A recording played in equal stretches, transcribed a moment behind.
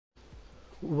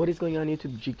What is going on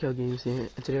YouTube? GKL Games here,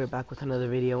 and today we're back with another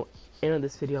video. And on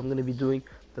this video I'm going to be doing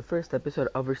the first episode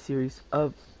of our series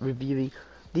of reviewing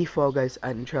the Fall Guys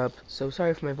item shop. So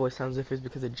sorry if my voice sounds different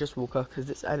because I just woke up, because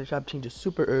this item shop changes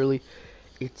super early.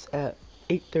 It's at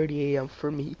 8:30 a.m.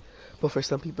 for me, but for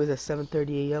some people it's at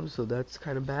 7:30 a.m. so that's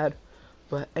kind of bad.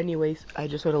 But anyways, I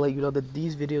just want to let you know that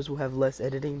these videos will have less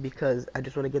editing because I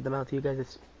just want to get them out to you guys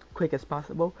as quick as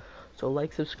possible. So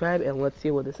like, subscribe, and let's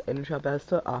see what this item shop has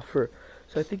to offer.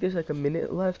 So I think there's like a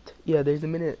minute left. Yeah, there's a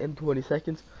minute and 20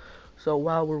 seconds. So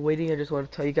while we're waiting, I just want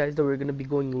to tell you guys that we're going to be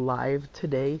going live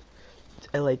today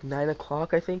at like 9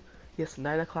 o'clock, I think. Yes,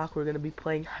 9 o'clock we're going to be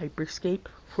playing Hyperscape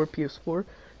for PS4.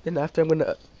 Then after, I'm going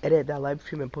to edit that live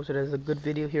stream and post it as a good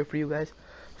video here for you guys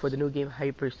for the new game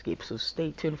Hyperscape. So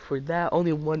stay tuned for that.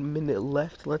 Only 1 minute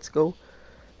left. Let's go.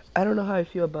 I don't know how I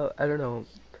feel about, I don't know.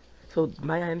 So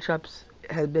my iron shops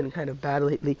has been kind of bad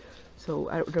lately. So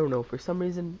I don't know, for some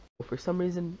reason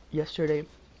yesterday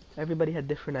everybody had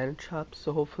different iron shops,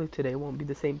 so hopefully today won't be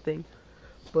the same thing.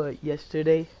 But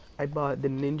yesterday I bought the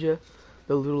Ninja,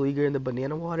 the Little Leaguer, and the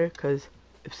Banana Water, because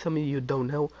if some of you don't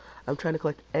know, I'm trying to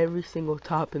collect every single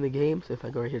top in the game. So if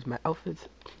I go right here's my outfits.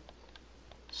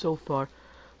 So far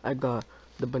I got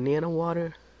the Banana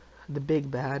Water, the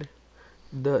Big Bad,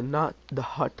 the not the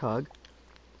Hot Dog,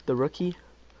 the Rookie,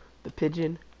 the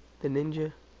Pigeon, the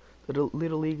Ninja, the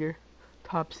Little Leaguer,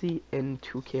 Topsy, and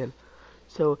Toucan.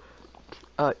 So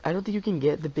I don't think you can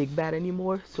get the Big Bad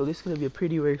anymore, so this is going to be a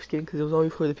pretty rare skin because it was only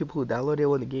for the people who downloaded it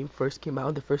when the game first came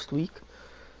out, the first week.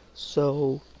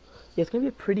 So yeah, it's going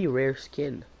to be a pretty rare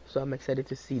skin, so I'm excited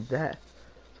to see that.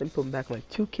 So let me put back my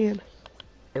Toucan,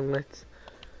 and let's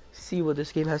see what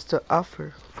this game has to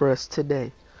offer for us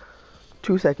today.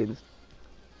 2 seconds.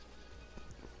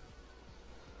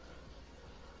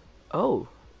 Oh,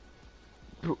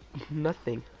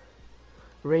 nothing.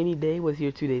 Rainy Day was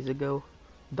here 2 days ago.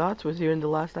 Dots was here in the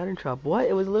last item shop. What?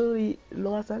 It was literally in the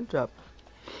last item shop.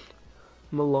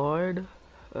 Millard.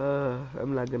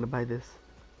 I'm not gonna buy this.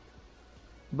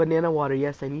 Banana Water.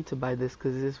 Yes, I need to buy this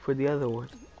because this is for the other one.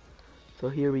 So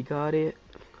here we got it.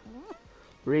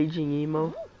 Raging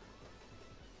Emo.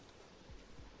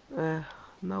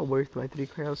 Not worth my 3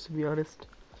 crowns, to be honest.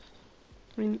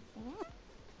 I mean,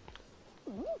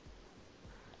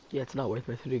 yeah, it's not worth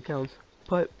my 3 crowns.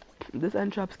 But this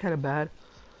item shop's kind of bad.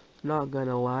 Not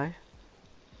gonna lie.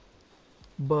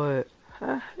 But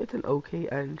it's an okay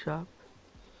item shop.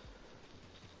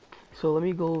 So let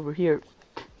me go over here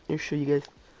and show you guys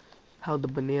how the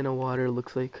Banana Water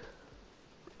looks like.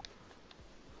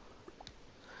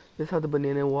 This is how the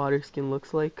Banana Water skin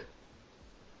looks like.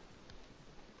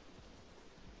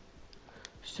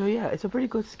 So yeah, it's a pretty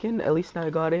good skin. At least now I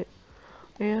got it.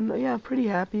 And yeah, I'm pretty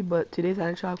happy, but today's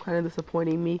item shop kind of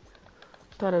disappointing me.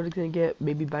 Thought I was gonna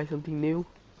maybe buy something new.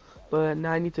 But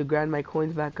now I need to grind my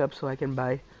coins back up so I can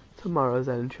buy tomorrow's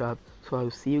item shop. So I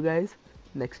will see you guys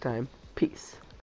next time. Peace.